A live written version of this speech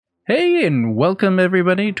Hey, and welcome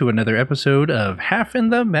everybody to another episode of Half in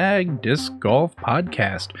the Mag Disc Golf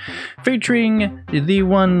Podcast, featuring the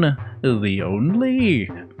one, the only,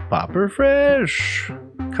 Popper Fresh,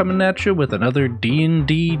 coming at you with another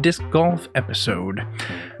D&D Disc Golf episode.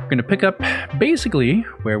 We're going to pick up basically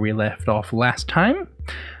where we left off last time,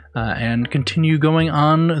 and continue going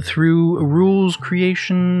on through rules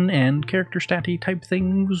creation and character statty type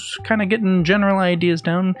things, kind of getting general ideas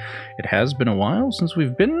down. It has been a while since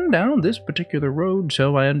we've been down this particular road,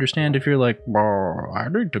 so I understand if you're like, I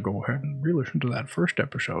need to go ahead and re-listen to that first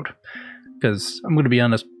episode. Because I'm going to be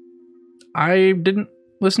honest, I didn't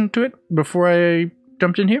listen to it before I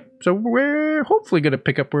jumped in here, so we're hopefully going to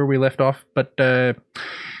pick up where we left off, but I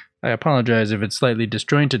apologize if it's slightly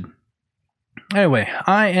disjointed. Anyway,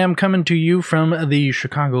 I am coming to you from the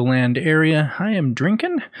Chicagoland area. I am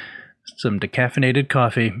drinking some decaffeinated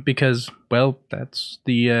coffee because, well, that's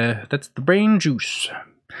the brain juice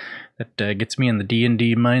that gets me in the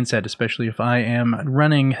D&D mindset, especially if I am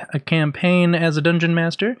running a campaign as a dungeon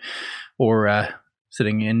master or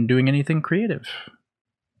sitting in doing anything creative.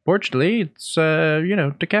 Fortunately, it's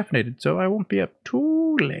decaffeinated, so I won't be up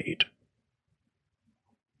too late.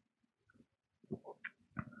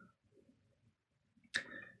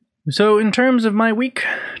 So in terms of my week,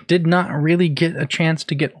 did not really get a chance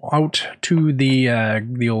to get out to the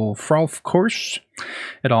old Frolf course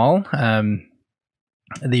at all.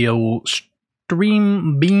 The old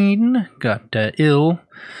Stream Bean got ill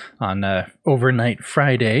on overnight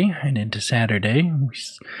Friday and into Saturday.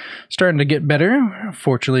 He's starting to get better.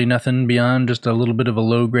 Fortunately, nothing beyond just a little bit of a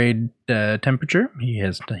low-grade temperature.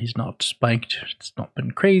 He's not spiked. It's not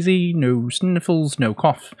been crazy. No sniffles, no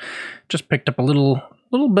cough. Just picked up a little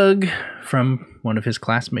bug from one of his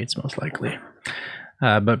classmates, most likely.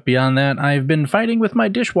 But beyond that, I've been fighting with my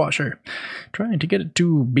dishwasher, trying to get it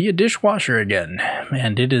to be a dishwasher again,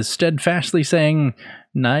 and it is steadfastly saying,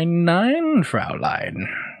 9-9,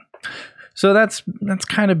 Fraulein. So that's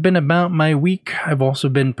kind of been about my week. I've also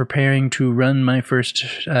been preparing to run my first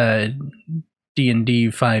D&D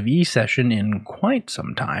 5e session in quite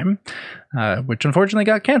some time, which unfortunately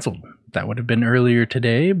got canceled. That would have been earlier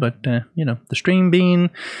today, but, the Stream Bean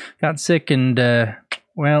got sick, and,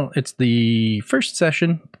 it's the first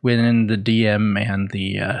session when the DM and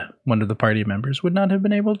the one of the party members would not have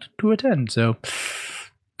been able to attend, so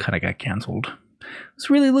kind of got canceled. I was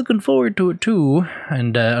really looking forward to it, too,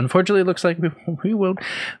 and unfortunately it looks like we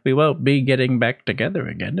won't be getting back together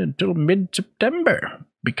again until mid-September,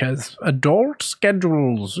 because adult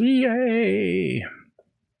schedules, yay!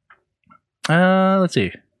 Let's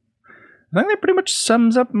see. I think that pretty much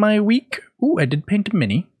sums up my week. Ooh, I did paint a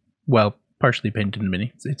mini. Well, partially painted a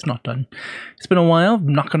mini. It's not done. It's been a while.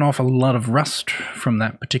 I'm knocking off a lot of rust from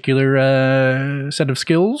that particular set of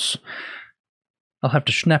skills. I'll have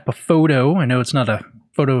to snap a photo. I know it's not a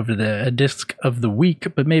photo of a disc of the week,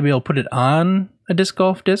 but maybe I'll put it on a disc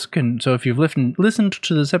golf disc. And so if you've listened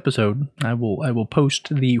to this episode, I will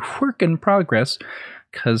post the work in progress.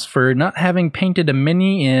 Because for not having painted a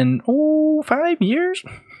mini in 5 years.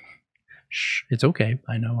 Shh, it's okay.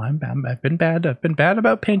 I know I've been bad. I've been bad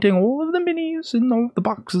about painting all of the minis in all the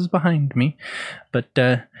boxes behind me. But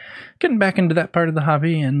getting back into that part of the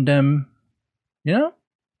hobby, and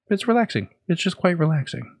it's relaxing. It's just quite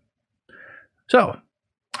relaxing. So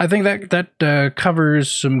I think that covers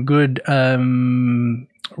some good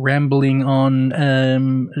rambling on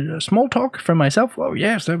small talk from myself. Oh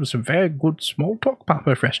yes, that was some very good small talk,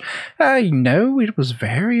 Papa Fresh. I know, it was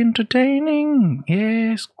very entertaining.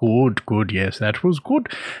 Yes, good, yes, that was good.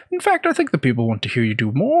 In fact, I think the people want to hear you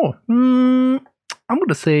do more. I'm going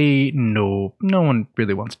to say no one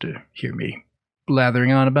really wants to hear me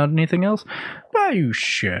blathering on about anything else. Are you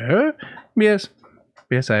sure? Yes,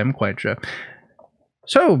 I am quite sure.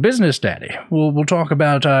 So, Business Daddy, we'll talk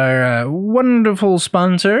about our wonderful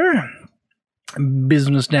sponsor,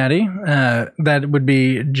 Business Daddy. That would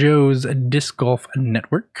be Joe's Disc Golf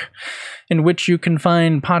Network, in which you can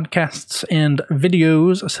find podcasts and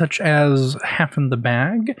videos such as Half in the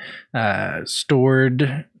Bag,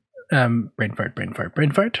 Stored, brain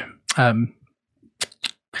fart,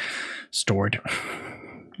 Stored.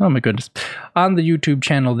 Oh my goodness. On the YouTube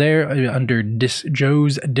channel there, under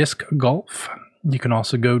Joe's Disc Golf. You can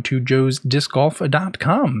also go to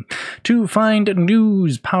joesdiscgolf.com to find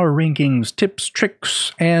news, power rankings, tips,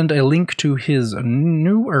 tricks, and a link to his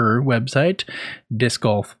newer website, Disc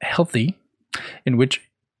Golf Healthy, in which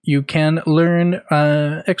you can learn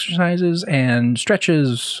exercises and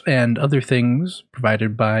stretches and other things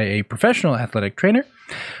provided by a professional athletic trainer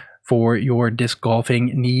for your disc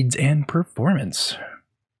golfing needs and performance.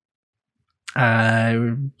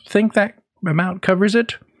 I think that amount covers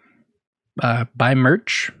it. buy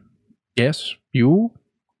merch. Yes, you,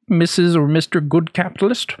 Mrs. or Mr. Good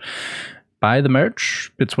Capitalist, buy the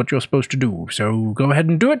merch. It's what you're supposed to do. So go ahead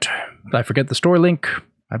and do it. I forget the store link.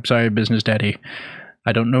 I'm sorry, Business Daddy.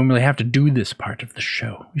 I don't normally have to do this part of the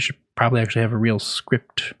show. We should probably actually have a real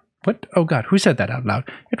script. What? Oh, God, who said that out loud?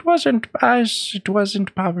 It wasn't us. It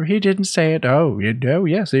wasn't Papa. He didn't say it. Oh,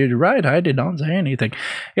 yes, you're right. I did not say anything.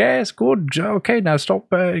 Yes, good. Okay, now stop.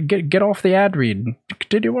 Get off the ad read and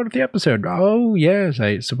continue on with the episode. Oh, yes,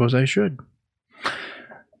 I suppose I should.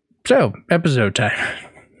 So, episode time.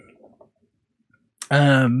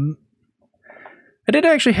 I did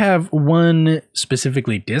actually have one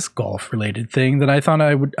specifically disc golf related thing that I thought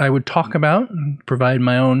I would talk about and provide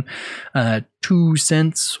my own 2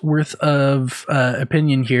 cents worth of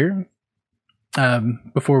opinion here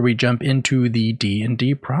before we jump into the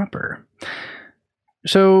D&D proper.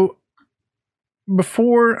 So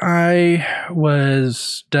before I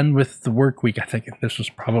was done with the work week, I think this was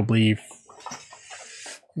probably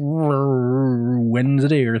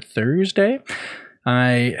Wednesday or Thursday,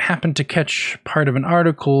 I happened to catch part of an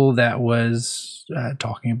article that was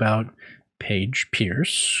talking about Paige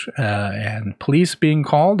Pierce and police being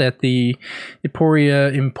called at the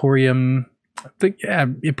Emporium,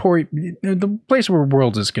 the place where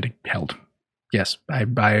Worlds is getting held. Yes, I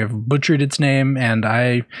have butchered its name, and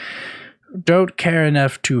I don't care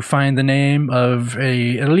enough to find the name of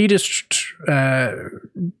a elitist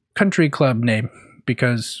country club name,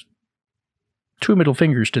 because 2 middle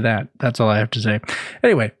fingers to that. That's all I have to say.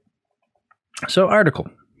 Anyway, so article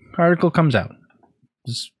comes out.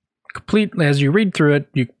 It's complete. As you read through it,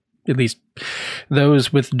 you, at least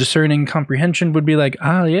those with discerning comprehension, would be like,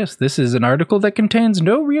 ah, yes, this is an article that contains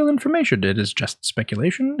no real information. It is just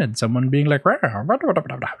speculation and someone being like,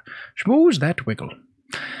 schmooze that wiggle.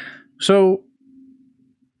 So,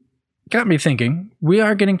 got me thinking, we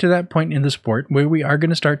are getting to that point in the sport where we are going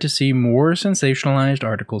to start to see more sensationalized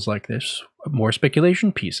articles like this, more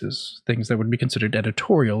speculation pieces, things that would be considered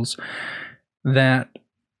editorials that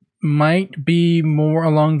might be more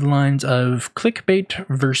along the lines of clickbait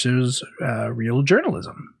versus real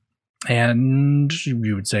journalism. And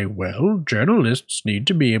you would say, well, journalists need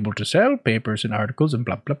to be able to sell papers and articles and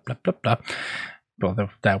blah, blah, blah, blah, blah. Well,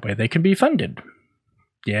 that way they can be funded.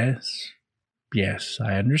 Yes,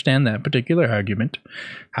 I understand that particular argument.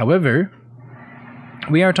 However,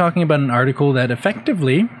 we are talking about an article that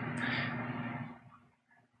effectively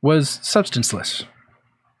was substanceless.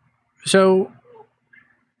 So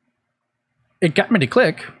it got me to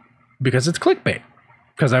click because it's clickbait.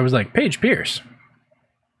 Because I was like, Paige Pierce,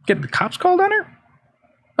 getting the cops called on her?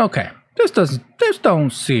 Okay, this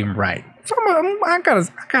don't seem right. I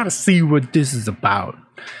gotta see what this is about.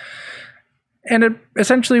 And it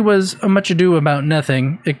essentially was a much ado about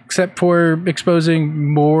nothing, except for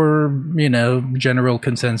exposing more, general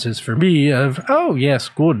consensus for me of, oh, yes,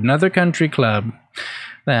 good, another country club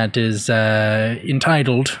that is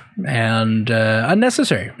entitled and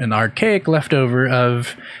unnecessary, an archaic leftover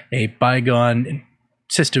of a bygone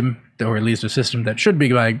system, or at least a system that should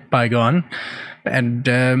be bygone. And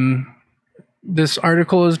this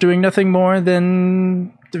article is doing nothing more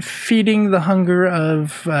than feeding the hunger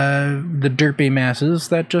of the derpy masses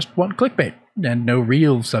that just want clickbait and no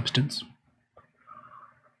real substance.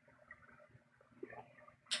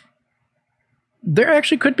 There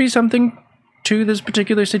actually could be something to this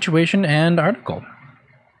particular situation and article.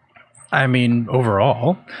 I mean,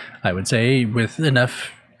 overall, I would say with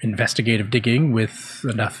enough investigative digging, with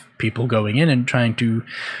enough people going in and trying to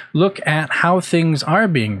look at how things are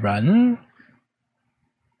being run,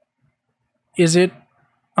 is it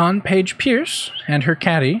on Paige Pierce and her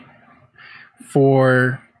caddy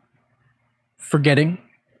for forgetting?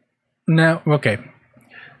 No, okay.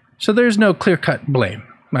 So there's no clear-cut blame.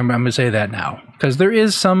 I'm going to say that now. Because there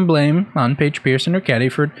is some blame on Paige Pierce and her caddy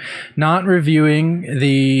for not reviewing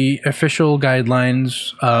the official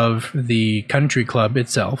guidelines of the country club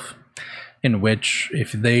itself, in which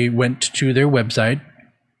if they went to their website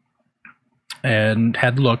and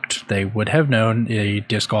had looked, they would have known a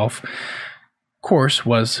disc golf course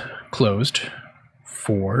was closed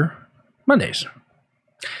for Mondays.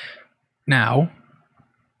 Now,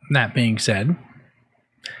 that being said,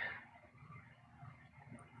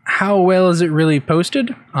 how well is it really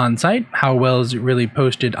posted on site? How well is it really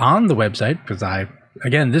posted on the website? Because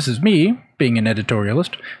again, this is me being an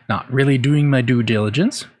editorialist, not really doing my due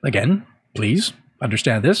diligence. Again, please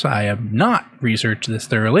understand this. I have not researched this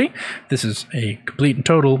thoroughly. This is a complete and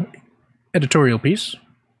total editorial piece.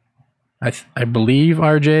 I believe,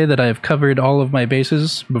 RJ, that I have covered all of my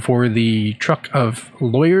bases before the truck of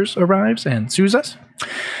lawyers arrives and sues us.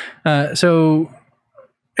 So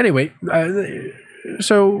anyway,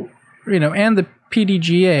 so and the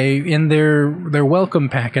PDGA in their welcome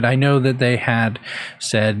packet, I know that they had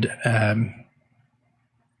said,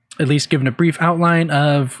 at least given a brief outline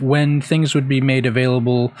of when things would be made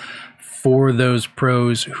available for those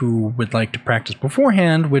pros who would like to practice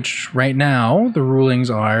beforehand, which right now the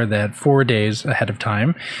rulings are that 4 days ahead of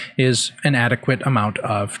time is an adequate amount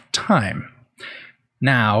of time.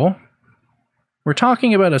 Now, we're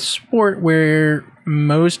talking about a sport where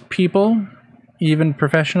most people, even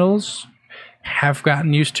professionals, have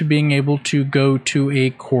gotten used to being able to go to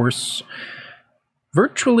a course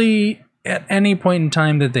virtually at any point in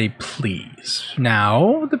time that they please.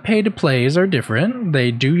 Now, the pay-to-plays are different.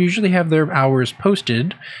 They do usually have their hours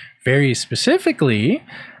posted very specifically,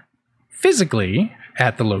 physically,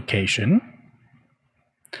 at the location.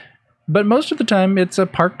 But most of the time, it's a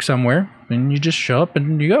park somewhere, and you just show up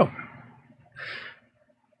and you go.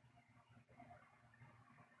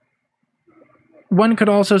 One could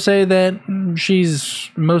also say that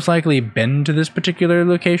she's most likely been to this particular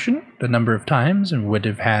location a number of times and would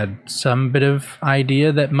have had some bit of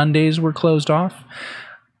idea that Mondays were closed off,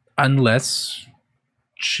 unless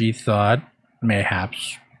she thought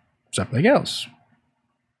mayhaps something else.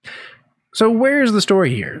 So where's the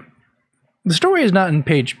story here? The story is not in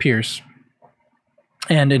Paige Pierce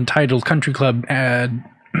and entitled Country Club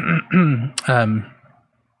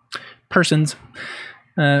persons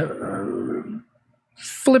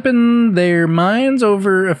flipping their minds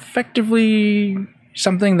over effectively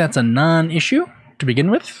something that's a non-issue to begin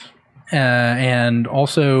with, and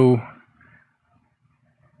also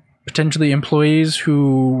potentially employees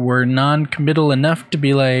who were non-committal enough to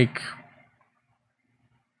be like,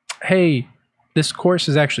 hey, this course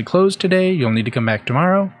is actually closed today, you'll need to come back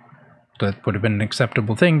tomorrow. That would have been an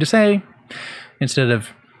acceptable thing to say, instead of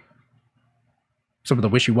some of the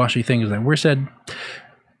wishy-washy things that were said.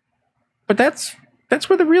 But that's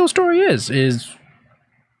where the real story is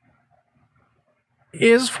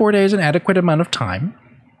 4 days an adequate amount of time?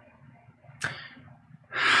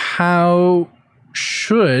 How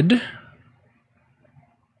should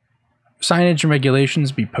signage and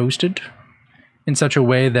regulations be posted in such a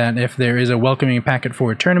way that if there is a welcoming packet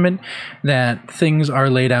for a tournament, that things are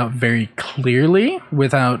laid out very clearly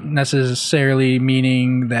without necessarily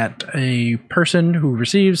meaning that a person who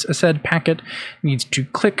receives a said packet needs to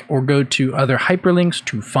click or go to other hyperlinks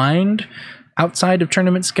to find outside of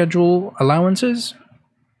tournament schedule allowances?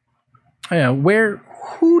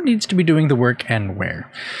 Who needs to be doing the work and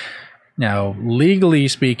where? Now, legally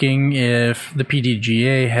speaking, if the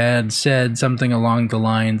PDGA had said something along the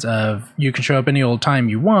lines of, you can show up any old time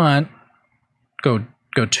you want, go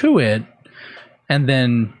to it, and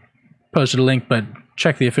then posted a link, but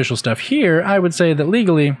check the official stuff here, I would say that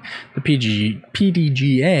legally, the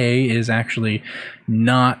PDGA is actually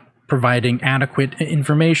not providing adequate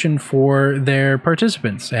information for their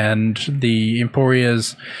participants, and the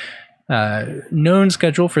Emporia's known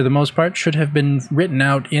schedule, for the most part, should have been written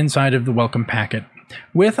out inside of the welcome packet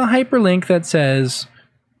with a hyperlink that says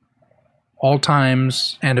all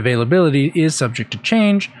times and availability is subject to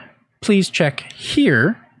change. Please check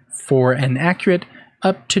here for an accurate,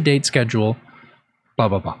 up-to-date schedule. Blah,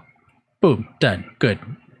 blah, blah. Boom. Done. Good.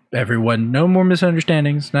 Everyone, no more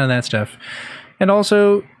misunderstandings, none of that stuff. And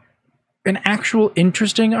also, an actual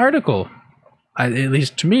interesting article. At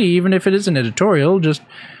least to me, even if it is an editorial, just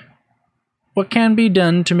what can be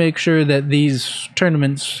done to make sure that these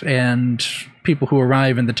tournaments and people who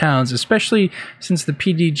arrive in the towns, especially since the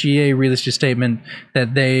PDGA released a statement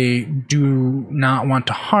that they do not want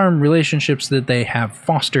to harm relationships that they have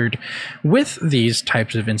fostered with these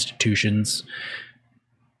types of institutions,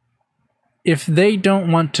 if they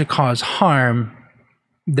don't want to cause harm,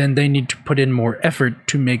 then they need to put in more effort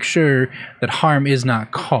to make sure that harm is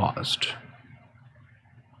not caused.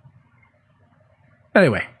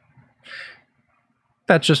 Anyway,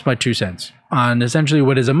 that's just my 2 cents on essentially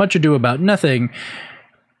what is a much ado about nothing.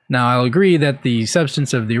 Now, I'll agree that the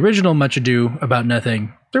substance of the original Much Ado About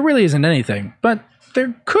Nothing, there really isn't anything, but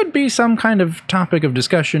there could be some kind of topic of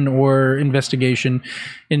discussion or investigation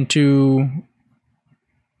into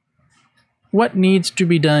what needs to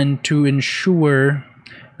be done to ensure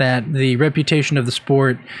that the reputation of the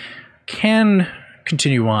sport can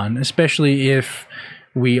continue on, especially if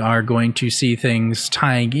we are going to see things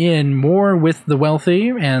tying in more with the wealthy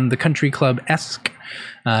and the country club-esque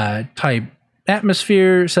type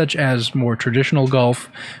atmosphere, such as more traditional golf,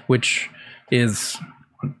 which is,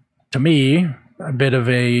 to me, a bit of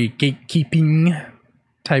a gatekeeping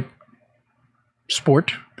type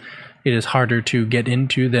sport. It is harder to get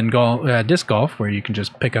into than disc golf, where you can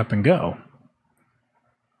just pick up and go.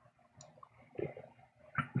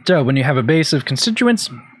 So when you have a base of constituents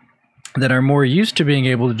that are more used to being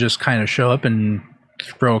able to just kind of show up and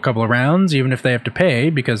throw a couple of rounds, even if they have to pay,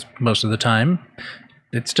 because most of the time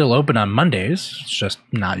it's still open on Mondays. It's just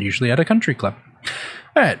not usually at a country club.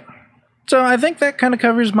 All right. So I think that kind of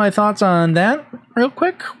covers my thoughts on that real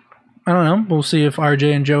quick. I don't know. We'll see if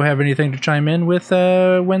RJ and Joe have anything to chime in with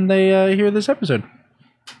when they hear this episode.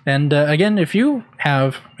 And again, if you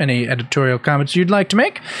have any editorial comments you'd like to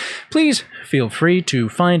make, please feel free to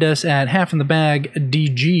find us at Half in the Bag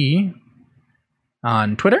DG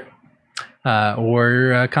on Twitter,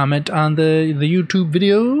 or comment on the YouTube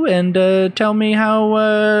video and tell me how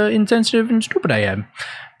insensitive and stupid I am.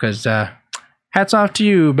 Because hats off to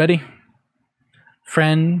you, Betty.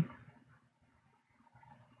 Friend,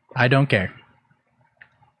 I don't care.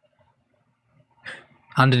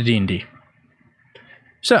 On to D&D.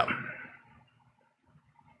 So,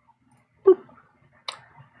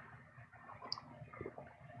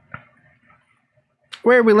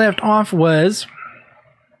 where we left off was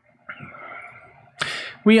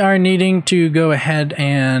we are needing to go ahead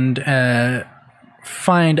and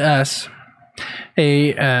find us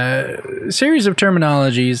a series of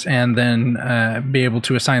terminologies and then be able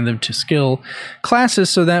to assign them to skill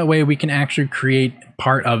classes, so that way we can actually create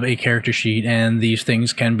part of a character sheet and these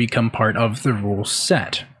things can become part of the rule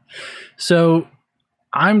set. So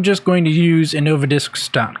I'm just going to use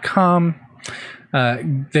innovadiscs.com,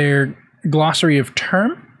 their glossary of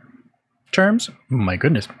terms. My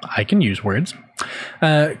goodness, I can use words.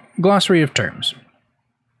 Glossary of terms.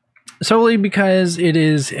 Solely because it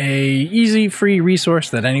is a easy, free resource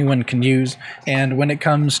that anyone can use, and when it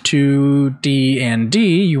comes to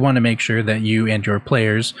D&D, you want to make sure that you and your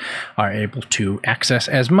players are able to access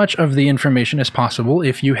as much of the information as possible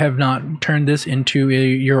if you have not turned this into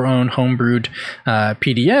your own homebrewed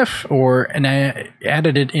PDF or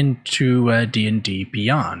added it into D&D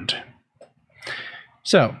Beyond.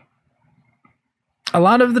 So, a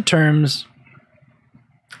lot of the terms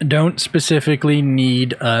don't specifically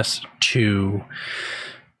need us to,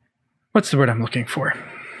 what's the word I'm looking for?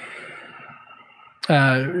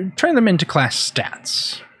 Turn them into class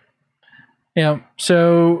stats. You know,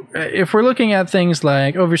 so if we're looking at things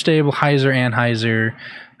like overstable, Heiser, Anheuser,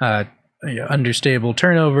 understable,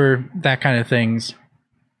 turnover, that kind of things.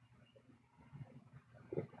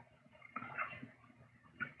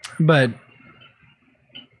 But,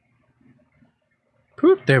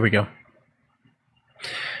 whoop, there we go.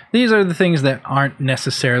 These are the things that aren't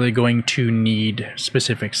necessarily going to need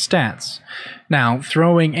specific stats. Now,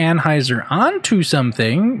 throwing Anheuser onto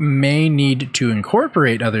something may need to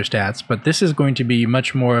incorporate other stats, but this is going to be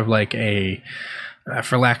much more of like a,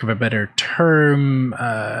 for lack of a better term,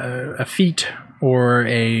 a feat or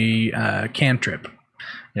a cantrip.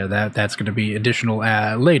 You know, that's going to be additional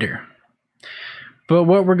later. But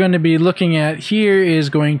what we're going to be looking at here is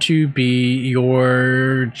going to be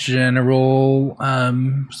your general,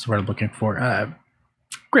 what's the word I'm looking for?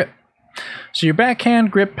 Grip. So your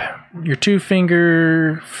backhand grip, your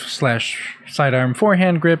 2-finger / sidearm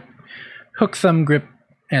forehand grip, hook thumb grip,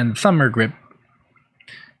 and thumber grip,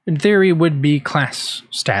 in theory would be class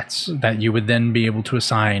stats that you would then be able to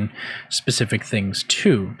assign specific things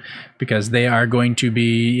to, because they are going to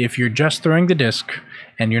be, if you're just throwing the disc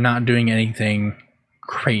and you're not doing anything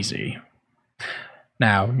crazy.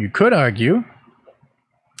 Now, you could argue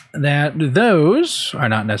that those are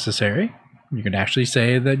not necessary. You could actually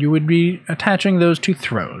say that you would be attaching those to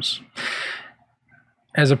throws,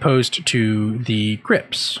 as opposed to the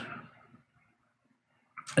grips.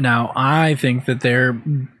 Now, I think that they're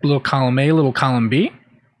little column A, little column B,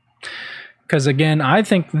 because again, I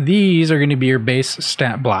think these are going to be your base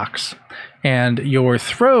stat blocks. And your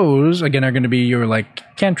throws, again, are going to be your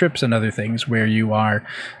like cantrips and other things where you are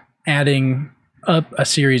adding up a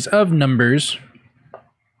series of numbers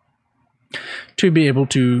to be able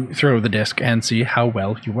to throw the disc and see how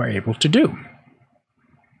well you are able to do.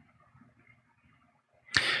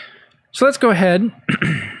 So let's go ahead.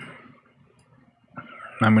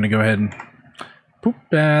 I'm going to go ahead and poop.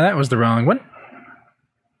 That was the wrong one.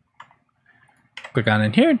 Click on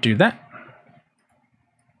in here, do that.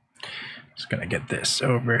 Just gonna get this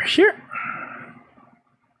over here.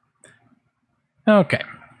 Okay,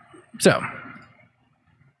 so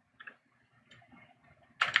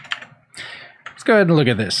let's go ahead and look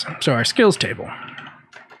at this. So our skills table.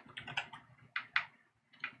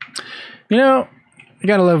 You know, you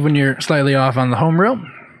gotta love when you're slightly off on the home reel.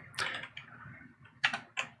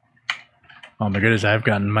 Oh my goodness, I've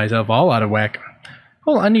gotten myself all out of whack.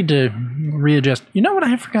 Oh, I need to readjust. You know what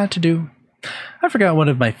I forgot to do? I forgot one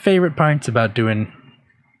of my favorite parts about doing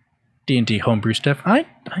D&D homebrew stuff. I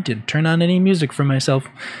didn't turn on any music for myself.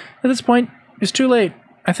 At this point, it's too late.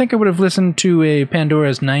 I think I would have listened to a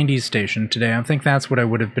Pandora's 90s station today. I think that's what I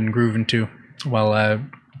would have been grooving to while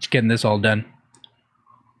getting this all done.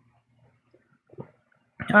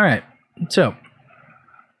 All right, so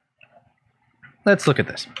let's look at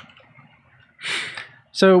this.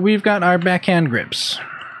 So we've got our backhand grips.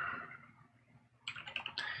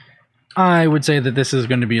 I would say that this is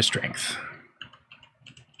going to be a strength.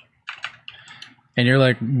 And you're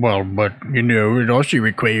like, well, but, you know, it also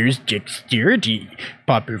requires dexterity.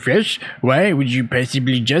 Papa Fresh, why would you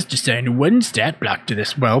possibly just assign one stat block to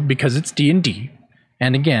this? Well, because it's D&D.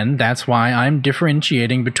 And again, that's why I'm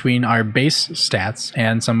differentiating between our base stats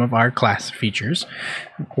and some of our class features.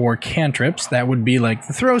 Or cantrips, that would be like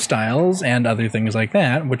the throw styles and other things like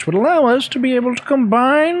that, which would allow us to be able to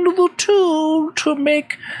combine the two to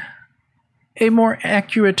make a more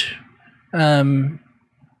accurate...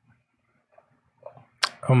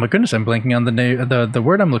 Oh my goodness, I'm blanking on the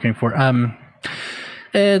word I'm looking for.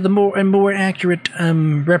 A more accurate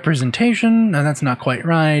representation. No, that's not quite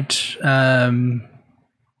right.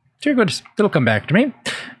 Dear goodness, it'll come back to me,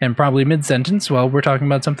 and probably mid-sentence while we're talking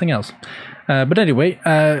about something else. But anyway,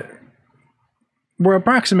 we're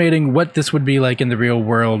approximating what this would be like in the real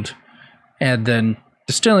world, and then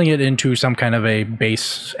distilling it into some kind of a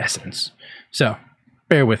base essence. So,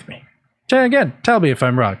 bear with me. Again, tell me if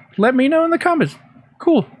I'm wrong. Let me know in the comments.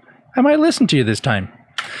 Cool. I might listen to you this time.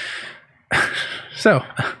 So,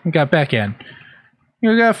 we got backhand.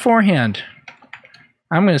 We got forehand.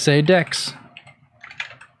 I'm going to say dex.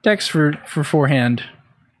 Dex for forehand.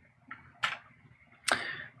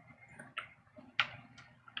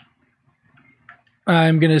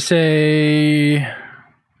 I'm going to say...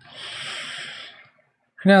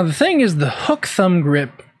 Now, the thing is, the hook thumb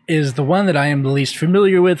grip is the one that I am the least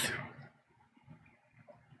familiar with,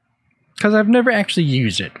 because I've never actually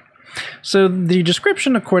used it. So the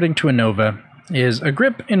description, according to Anova, is a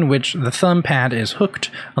grip in which the thumb pad is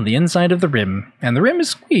hooked on the inside of the rim, and the rim is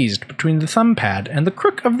squeezed between the thumb pad and the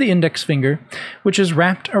crook of the index finger, which is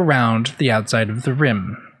wrapped around the outside of the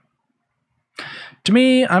rim. To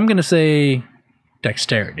me, I'm going to say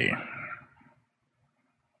dexterity.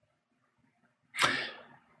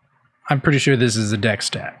 I'm pretty sure this is a dex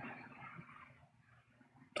stat.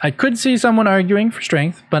 I could see someone arguing for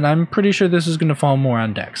strength, but I'm pretty sure this is going to fall more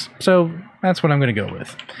on dex. So that's what I'm going to go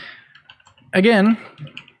with. Again,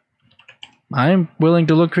 I'm willing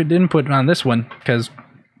to look at input on this one, because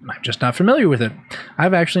I'm just not familiar with it.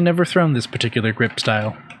 I've actually never thrown this particular grip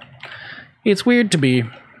style. It's weird to me.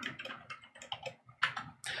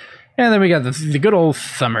 And then we got the good old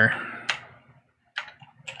thumber.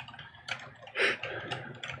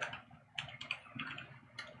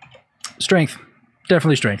 Strength.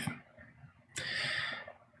 Definitely strength.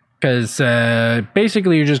 Because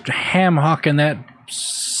basically you're just ham-hocking that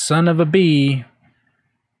son of a bee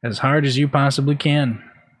as hard as you possibly can.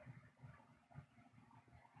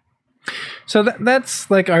 So that's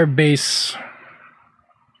like our base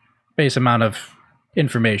amount of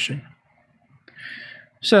information.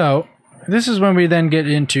 So this is when we then get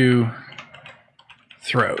into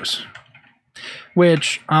throws,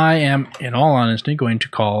 which I am, in all honesty, going to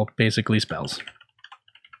call basically spells.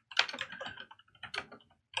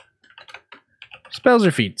 Spells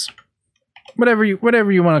or feats, whatever you want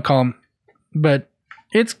to call them, but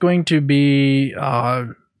it's going to be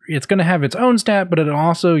it's going to have its own stat, but it'll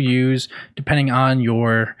also use, depending on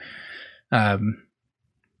your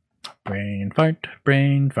brain fart,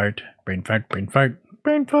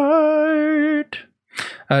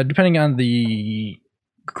 depending on the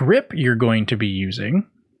grip you're going to be using,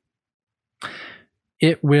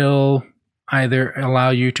 it will either allow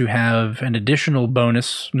you to have an additional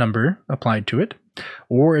bonus number applied to it,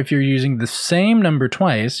 or if you're using the same number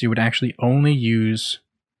twice, you would actually only use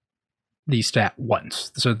the stat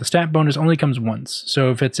once. So the stat bonus only comes once.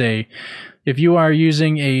 So if you are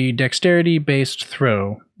using a dexterity-based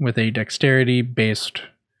throw with a dexterity-based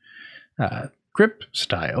grip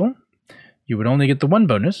style, you would only get the one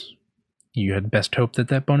bonus. You had best hope that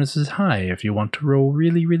that bonus is high if you want to roll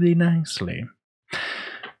really, really nicely.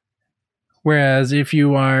 Whereas if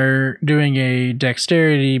you are doing a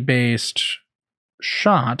dexterity-based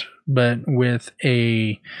shot, but with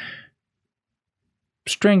a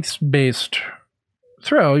strength-based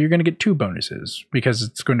throw, you're going to get two bonuses, because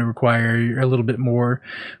it's going to require a little bit more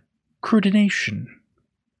coordination.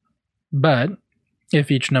 But if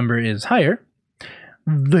each number is higher,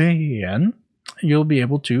 then you'll be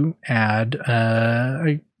able to add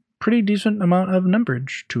a pretty decent amount of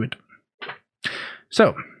numberage to it.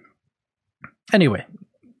 So, anyway,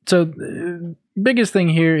 So biggest thing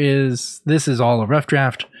here is this is all a rough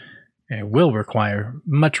draft. It will require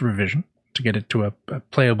much revision to get it to a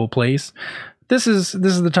playable place. This is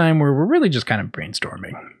the time where we're really just kind of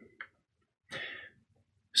brainstorming.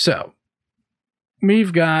 So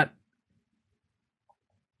we've got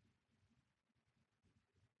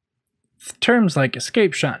terms like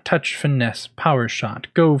escape shot, touch, finesse, power shot,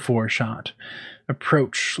 go for shot,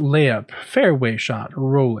 approach, layup, fairway shot,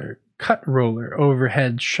 roller, cut roller,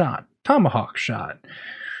 overhead shot, tomahawk shot,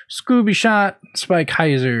 Scooby shot, spike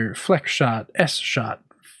hyzer, flex shot, S shot,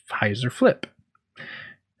 hyzer flip.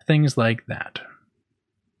 Things like that.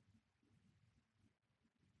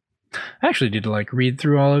 I actually need to read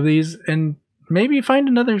through all of these and maybe find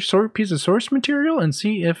another piece of source material and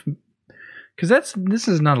see if, because this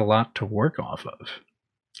is not a lot to work off of,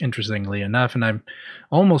 interestingly enough, and I'm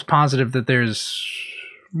almost positive that there's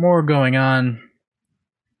more going on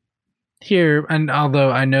here. And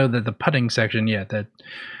although I know that the putting section, that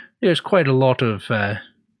there's quite a lot of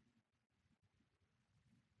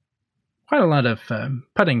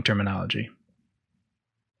putting terminology.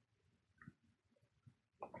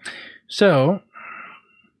 So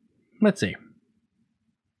let's see.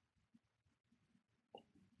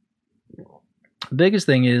 The biggest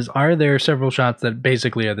thing is, are there several shots that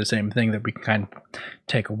basically are the same thing that we can kind of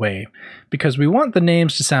take away? Because we want the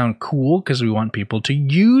names to sound cool, because we want people to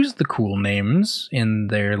use the cool names in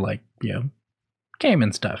their, game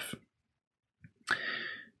and stuff.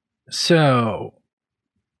 So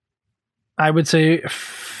I would say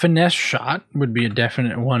finesse shot would be a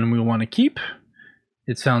definite one we want to keep.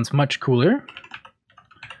 It sounds much cooler.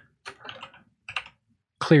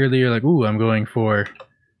 Clearly you're like, ooh, I'm going for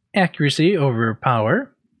accuracy over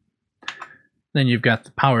power. Then you've got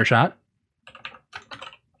the power shot.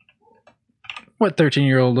 What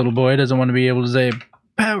 13-year-old little boy doesn't want to be able to say,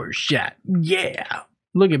 power shot, yeah,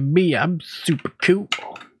 look at me, I'm super cool.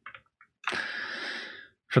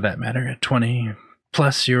 For that matter, a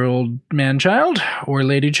 20-plus-year-old man-child or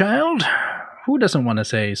lady-child, who doesn't want to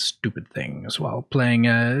say stupid things while playing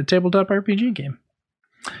a tabletop RPG game?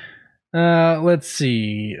 Let's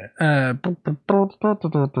see.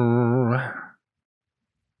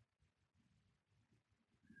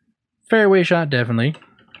 Fairway shot, definitely.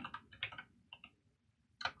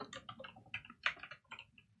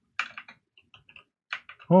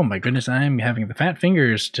 Oh my goodness, I'm having the fat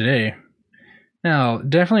fingers today. Now,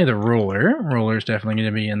 definitely the roller. Roller is definitely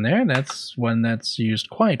going to be in there. That's one that's used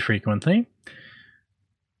quite frequently.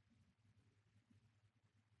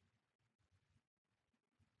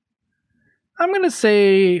 I'm going to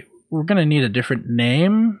say we're going to need a different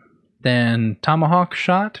name than tomahawk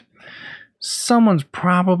shot. Someone's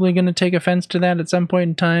probably going to take offense to that at some point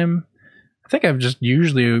in time. I think I've just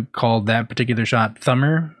usually called that particular shot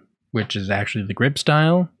thumber, which is actually the grip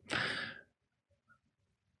style.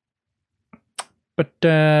 But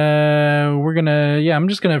we're going to, I'm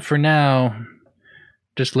just going to, for now,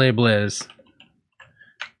 just label it as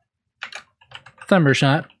thumber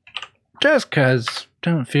shot. Just because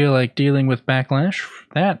don't feel like dealing with backlash for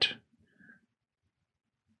that.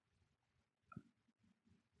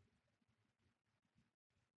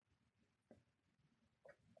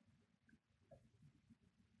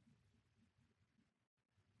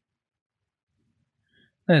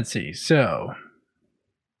 Let's see, so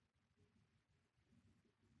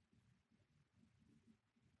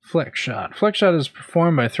flex shot. Flex shot is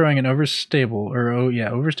performed by throwing an overstable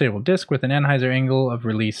disc with an anhyzer angle of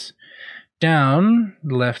release down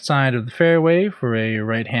the left side of the fairway for a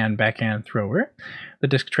right-hand backhand thrower. The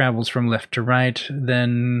disc travels from left to right,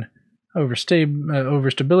 then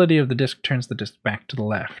overstability of the disc turns the disc back to the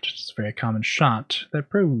left. It's a very common shot that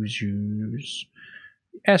pros use.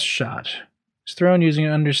 S shot is thrown using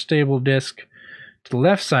an understable disc to the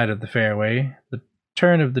left side of the fairway. The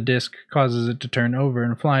turn of the disc causes it to turn over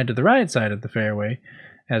and fly to the right side of the fairway.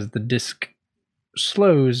 As the disc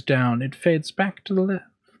slows down, it fades back to the left.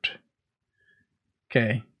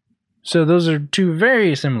 Okay, so those are two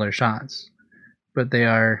very similar shots, but they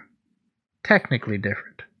are technically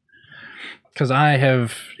different. Because I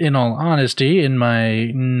have, in all honesty, in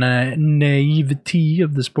my naivety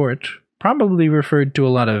of the sport, probably referred to a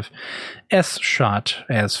lot of S shot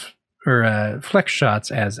as, or flex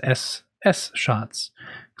shots as S shots,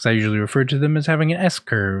 because I usually refer to them as having an S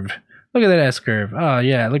curve. Look at that S curve. Oh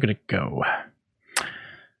yeah, look at it go.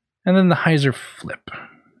 And then the hyzer flip.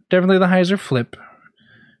 Definitely the hyzer flip.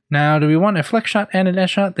 Now, do we want a flex shot and an S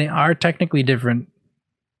shot? They are technically different,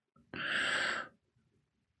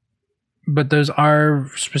 but those are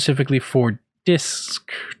specifically for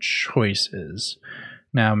disc choices.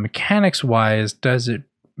 Now, mechanics-wise, does it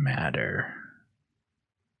matter?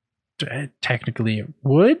 technically it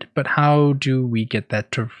would, but how do we get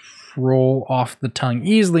that to roll off the tongue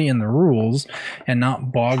easily in the rules and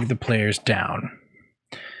not bog the players down?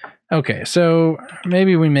 Okay, so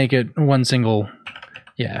maybe we make it one single,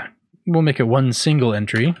 we'll make it one single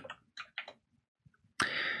entry.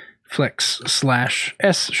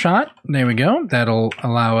 Flex/S shot, there we go. That'll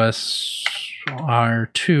allow us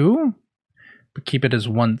R2, but keep it as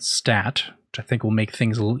one stat, which I think will make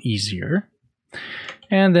things a little easier.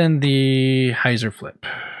 And then the hyzer flip.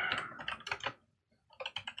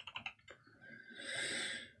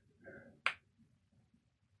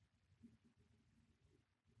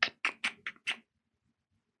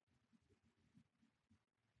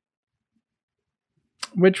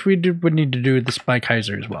 Which we would need to do with the spike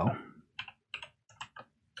hyzer as well.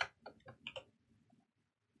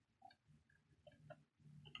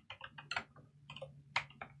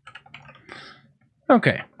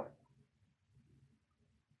 Okay.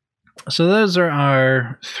 So those are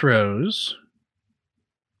our throws.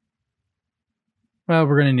 Well,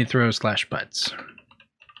 we're going to need throws/butts.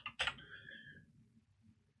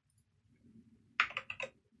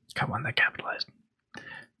 Come on, that capitalized.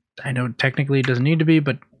 I know technically it doesn't need to be,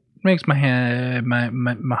 but it makes my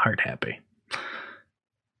heart happy.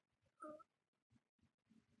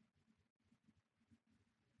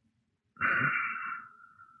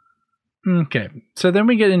 Okay, so then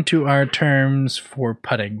we get into our terms for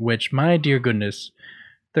putting, which, my dear goodness,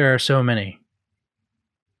 there are so many.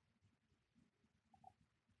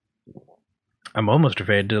 I'm almost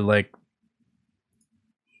afraid to,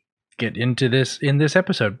 get into this in this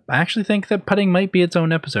episode. I actually think that putting might be its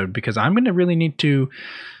own episode, because I'm going to really need to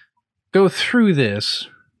go through this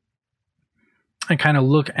and kind of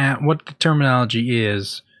look at what the terminology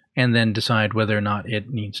is, and then decide whether or not it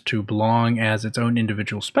needs to belong as its own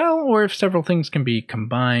individual spell, or if several things can be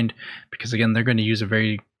combined, because again, they're going to use a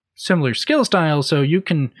very similar skill style, so you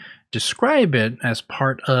can describe it as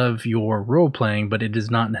part of your role-playing, but it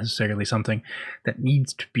is not necessarily something that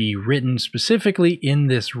needs to be written specifically in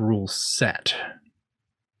this rule set.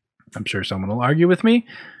 I'm sure someone will argue with me.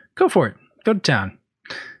 Go for it. Go to town.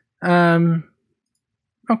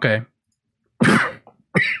 Okay.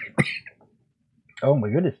 Oh my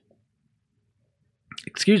goodness.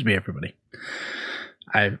 Excuse me, everybody.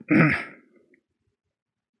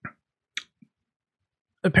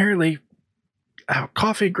 Apparently,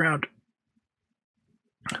 coffee ground.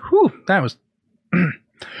 Whew, that was...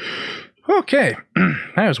 Okay,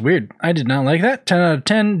 that was weird. I did not like that. 10 out of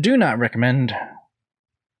 10, do not recommend.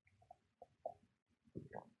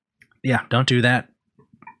 Yeah, don't do that.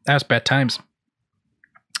 That's bad times.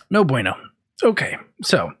 No bueno. Okay,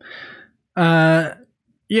 so...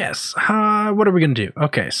 yes, what are we going to do?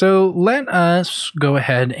 Okay, so let us go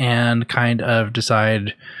ahead and kind of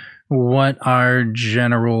decide what our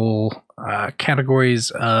general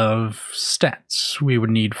categories of stats we would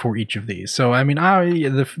need for each of these. So, I mean,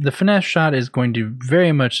 the finesse shot is going to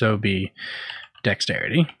very much so be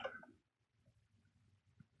dexterity.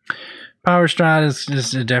 Power shot is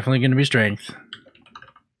definitely going to be strength.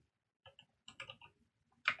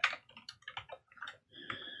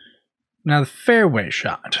 Now the fairway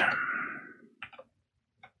shot.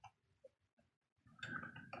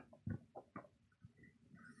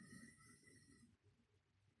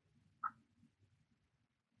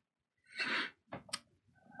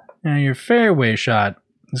 Now your fairway shot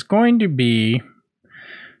is going to be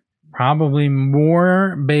probably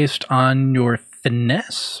more based on your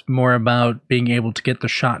finesse, more about being able to get the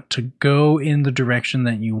shot to go in the direction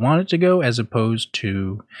that you want it to go, as opposed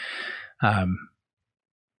to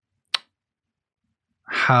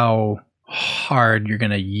how hard you're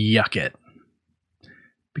going to yuck it.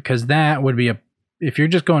 Because that would be if you're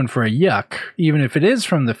just going for a yuck, even if it is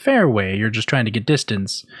from the fairway, you're just trying to get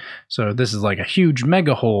distance. So this is like a huge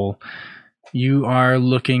mega hole. You are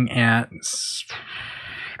looking at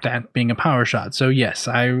that being a power shot. So yes,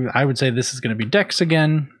 I would say this is going to be dex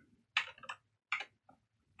again.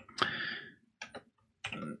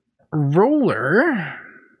 Roller.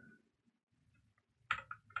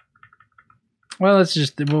 Well, it's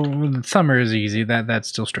just, summer is easy. That's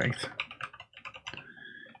still strength.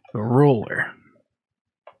 Roller.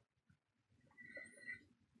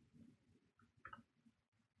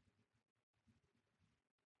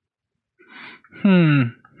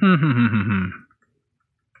 You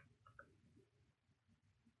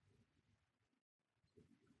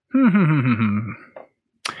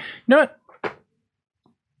know what?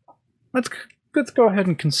 Let's go ahead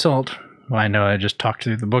and consult. Well, I know I just talked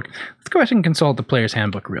through the book. Let's go ahead and consult the player's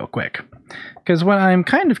handbook real quick. Because what I'm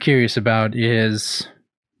kind of curious about is,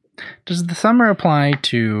 does the summer apply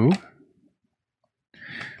to...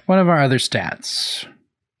 one of our other stats.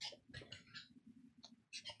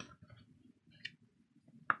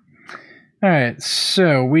 All right,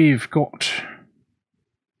 so we've got.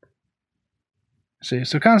 See,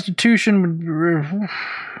 so Constitution would.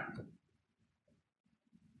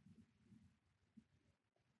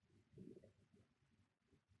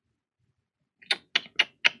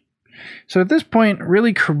 So at this point,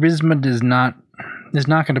 really, charisma is not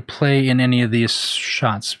going to play in any of these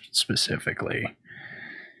shots specifically.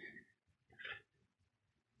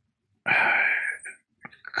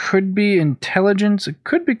 Could be intelligence. It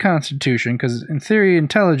could be constitution, because in theory,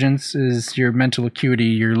 intelligence is your mental acuity.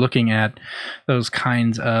 You're looking at those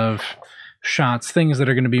kinds of shots, things that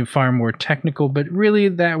are going to be far more technical, but really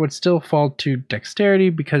that would still fall to dexterity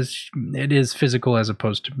because it is physical as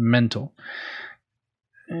opposed to mental.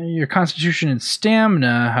 Your constitution and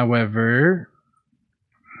stamina, however,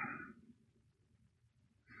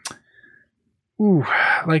 ooh,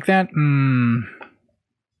 like that,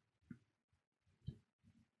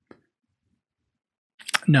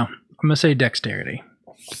 no, I'm gonna say dexterity.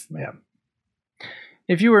 Yeah.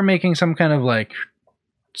 If you were making some kind of like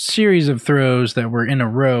series of throws that were in a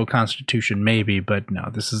row, constitution maybe, but no,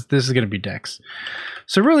 this is gonna be dex.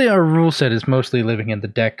 So really our rule set is mostly living in the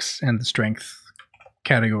dex and the strength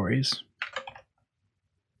categories.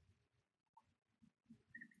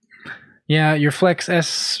 Yeah, your flex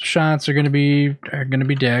S shots are gonna be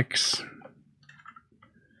dex.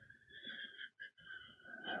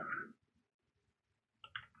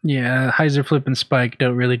 Yeah, Heiser, Flip, and Spike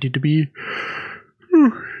don't really need to be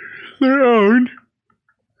their own.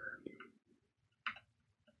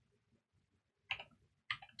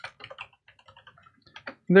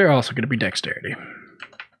 They're also going to be dexterity.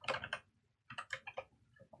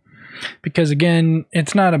 Because again,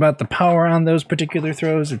 it's not about the power on those particular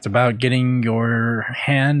throws, it's about getting your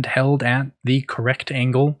hand held at the correct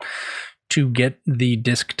angle to get the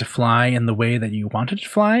disc to fly in the way that you want it to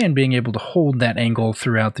fly, and being able to hold that angle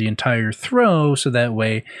throughout the entire throw, so that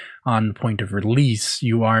way on the point of release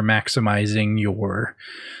you are maximizing your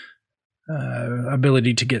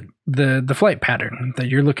ability to get the flight pattern that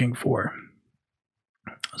you're looking for.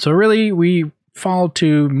 So really we fall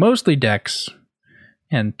to mostly dex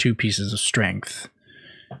and 2 pieces of strength.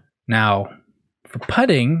 Now, for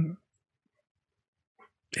putting,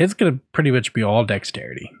 it's going to pretty much be all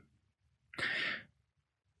dexterity.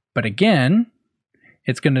 But again,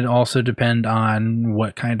 it's going to also depend on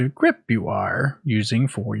what kind of grip you are using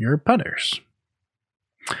for your putters.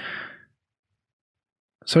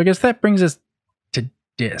 So I guess that brings us to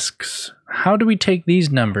discs. How do we take these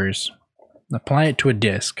numbers, apply it to a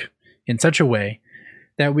disc in such a way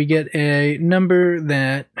that we get a number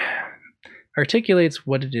that articulates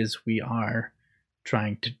what it is we are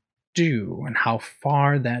trying to do and how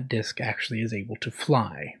far that disc actually is able to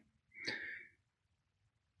fly?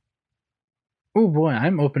 Oh boy,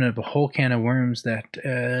 I'm opening up a whole can of worms that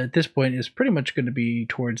at this point is pretty much going to be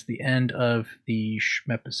towards the end of the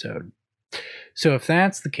episode. So if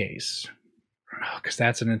that's the case, because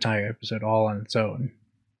that's an entire episode all on its own,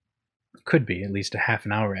 could be at least a half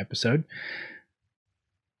an hour episode.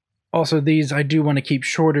 Also, these I do want to keep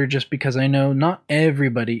shorter just because I know not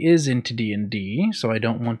everybody is into D&D, so I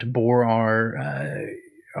don't want to bore our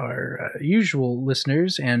usual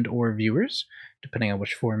listeners and or viewers, depending on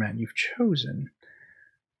which format you've chosen.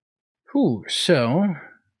 So,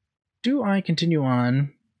 do I continue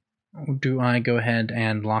on, or do I go ahead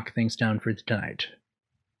and lock things down for tonight?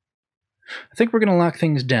 I think we're going to lock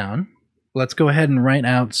things down. Let's go ahead and write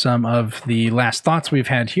out some of the last thoughts we've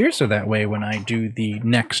had here, so that way when I do the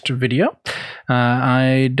next video,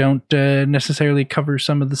 I don't necessarily cover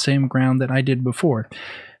some of the same ground that I did before.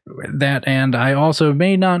 That, and I also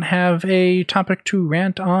may not have a topic to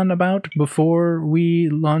rant on about before we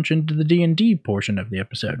launch into the D&D portion of the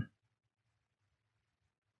episode.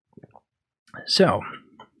 So,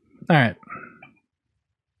 alright.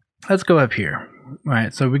 Let's go up here.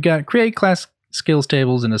 Alright, so we got create class skills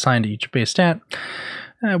tables and assign to each base stat.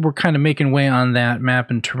 We're kind of making way on that. Map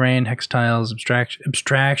and terrain, hex tiles,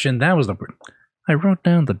 abstraction. That was the word. I wrote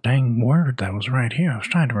down the dang word that was right here. I was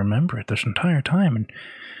trying to remember it this entire time, and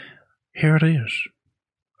here it is.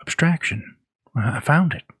 Abstraction. I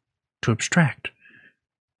found it. To abstract.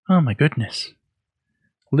 Oh my goodness.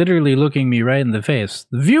 Literally looking me right in the face.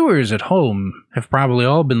 The viewers at home have probably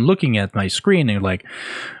all been looking at my screen and like,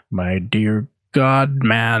 my dear God,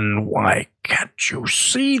 man, why can't you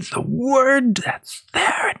see the word that's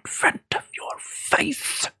there in front of your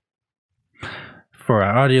face? For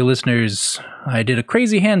our audio listeners, I did a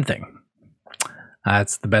crazy hand thing.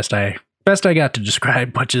 That's the best I got to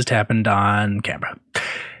describe what just happened on camera.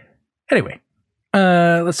 Anyway,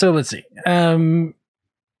 Let's see.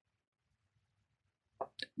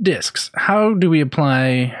 Discs. How do we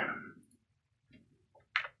apply?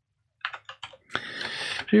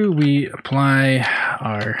 Do we apply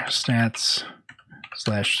our stats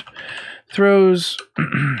 / throws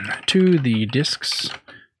to the discs?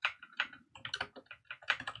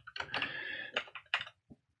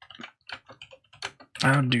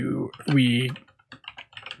 How do we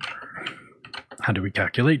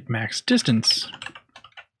calculate max distance?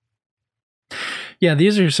 Yeah,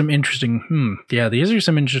 these are some interesting. These are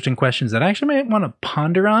some interesting questions that I actually might want to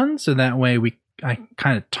ponder on, so that way I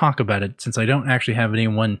kind of talk about it, since I don't actually have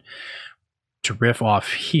anyone to riff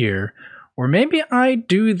off here. Or maybe I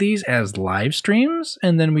do these as live streams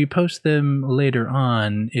and then we post them later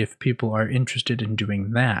on if people are interested in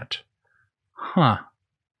doing that. Huh.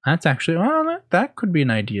 That's actually, well, that could be an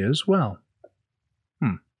idea as well.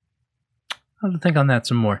 I'll have to think on that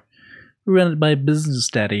some more. Run it by Business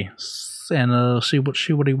Daddy and see what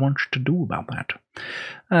he wants to do about that.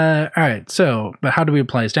 All right, so, but how do we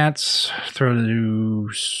apply stats? Throw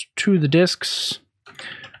those to the discs.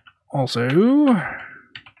 Also,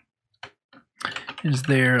 is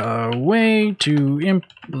there a way to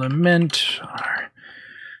implement our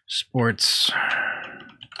sports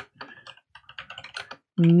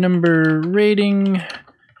number rating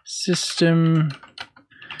system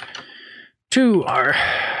to our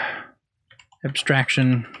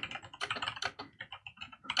abstraction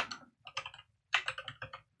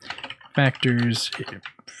factors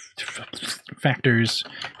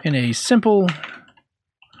in a simple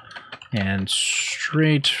and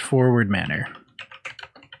straightforward manner?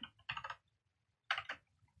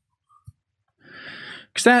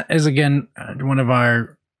 Because that is, again, one of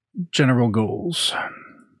our general goals.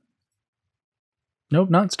 Nope,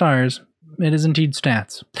 not stars. It is indeed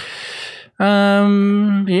stats.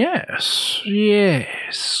 Yes.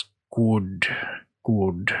 Good.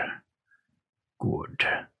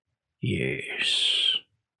 Yes.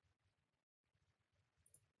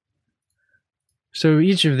 So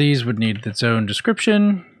each of these would need its own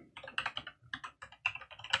description.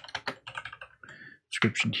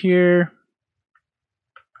 Description here.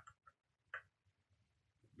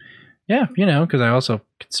 Yeah, because I also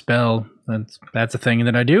could spell. That's a thing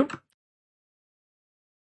that I do.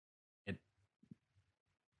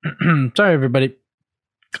 Sorry, everybody.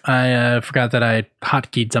 I forgot that I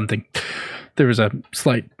hotkeyed something. There was a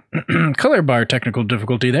slight color bar technical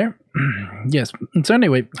difficulty there. Yes. So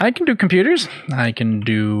anyway, I can do computers. I can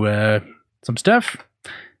do some stuff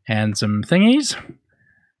and some thingies.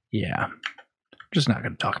 Yeah. Just not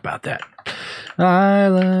going to talk about that. I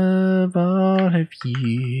love all of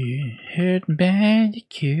you. Hurt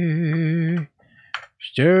manicure.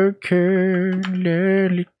 So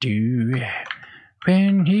curly do.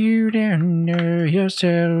 When you don't know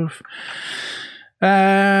yourself.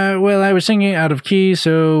 Well, I was singing out of key,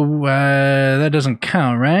 so that doesn't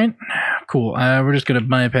count, right? Cool. We're just gonna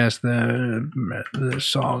bypass the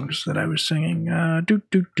songs that I was singing.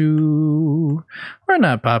 We're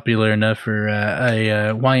not popular enough for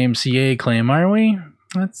a YMCA claim, are we?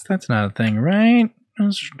 That's not a thing, right?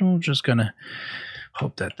 We're just gonna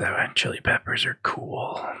hope that the Chili Peppers are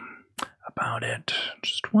cool about it.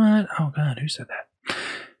 Just what? Oh God, who said that?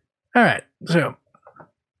 All right, so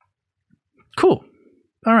cool.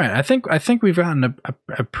 All right, I think we've gotten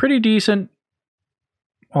a pretty decent,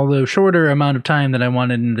 although shorter amount of time that I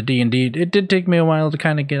wanted in the D&D. It did take me a while to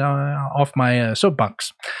kind of get off my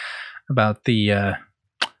soapbox about the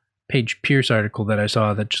Paige Pierce article that I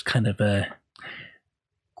saw that just kind of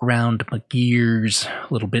ground my gears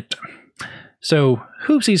a little bit. So,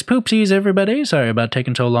 hoopsies poopsies, everybody. Sorry about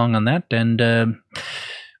taking so long on that. And,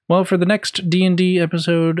 well, for the next D&D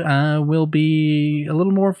episode, we'll be a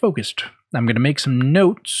little more focused. I'm going to make some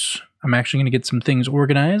notes. I'm actually going to get some things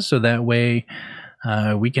organized so that way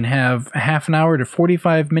we can have half an hour to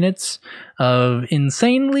 45 minutes of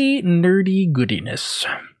insanely nerdy goodiness.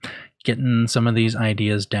 Getting some of these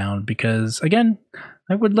ideas down because, again,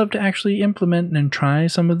 I would love to actually implement and try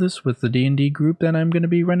some of this with the D&D group that I'm going to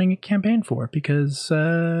be running a campaign for because,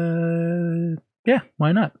 yeah,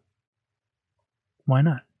 why not? Why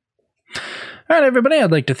not? All right, everybody,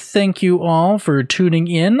 I'd like to thank you all for tuning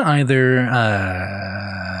in, either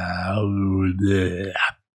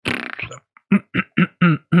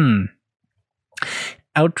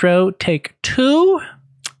outro take 2,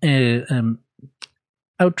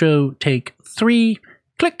 outro take 3,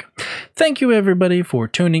 click. Thank you, everybody, for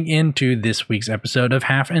tuning in to this week's episode of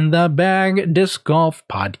Half in the Bag Disc Golf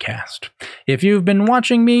Podcast. If you've been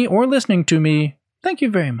watching me or listening to me, thank you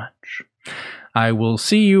very much. I will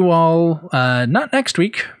see you all, not next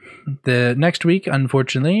week, The next week,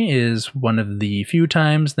 unfortunately, is one of the few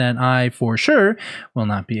times that I, for sure, will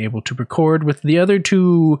not be able to record with the other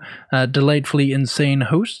two delightfully insane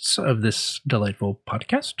hosts of this delightful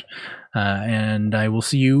podcast. And I will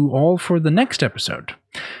see you all for the next episode.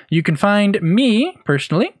 You can find me,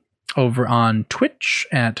 personally, over on Twitch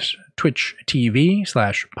at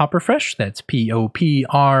twitch.tv/Popperfresh. That's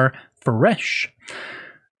Popr Fresh.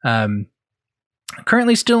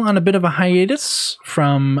 Currently still on a bit of a hiatus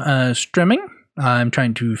from streaming. I'm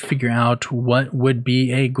trying to figure out what would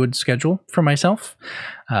be a good schedule for myself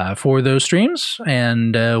for those streams.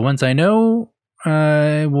 And once I know,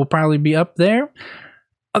 we'll probably be up there.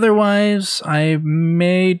 Otherwise, I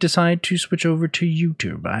may decide to switch over to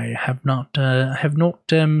YouTube. I haven't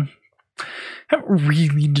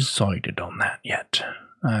really decided on that yet.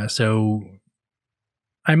 So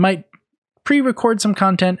I might pre-record some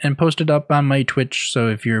content and post it up on my Twitch. So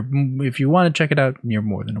if you want to check it out, you're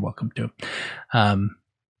more than welcome to.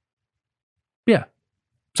 Yeah.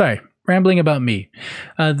 Sorry, rambling about me.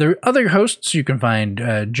 The other hosts, you can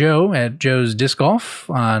find Joe at Joe's Disc Golf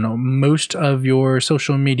on most of your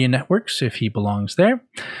social media networks, if he belongs there.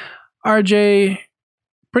 RJ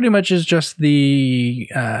pretty much is just the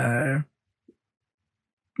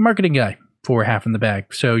marketing guy for Half in the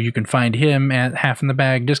Bag. So you can find him at Half in the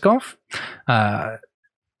Bag Disc Golf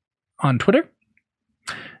on Twitter.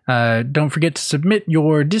 Don't forget to submit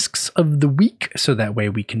your discs of the week so that way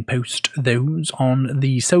we can post those on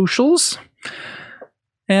the socials.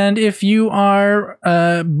 And if you are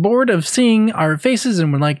bored of seeing our faces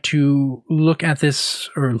and would like to look at this,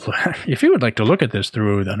 or if you would like to look at this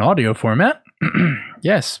through an audio format,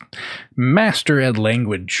 yes, master at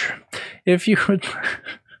language. If you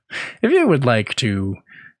would like to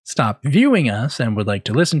stop viewing us and would like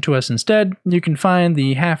to listen to us instead, you can find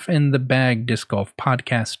the Half in the Bag Disc Golf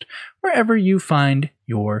podcast wherever you find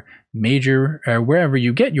your wherever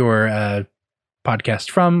you get your podcast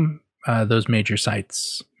from, those major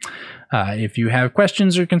sites. If you have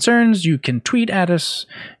questions or concerns, you can tweet at us.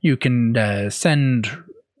 You can send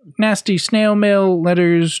nasty snail mail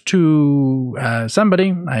letters to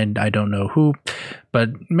somebody. I don't know who, but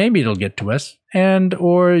maybe it'll get to us. And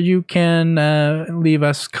or you can leave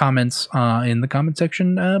us comments in the comment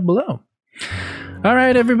section below. All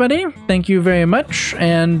right, everybody. Thank you very much.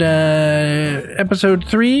 And episode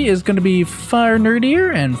 3 is going to be far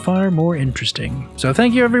nerdier and far more interesting. So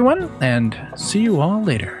thank you, everyone, and see you all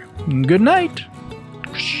later. Good night.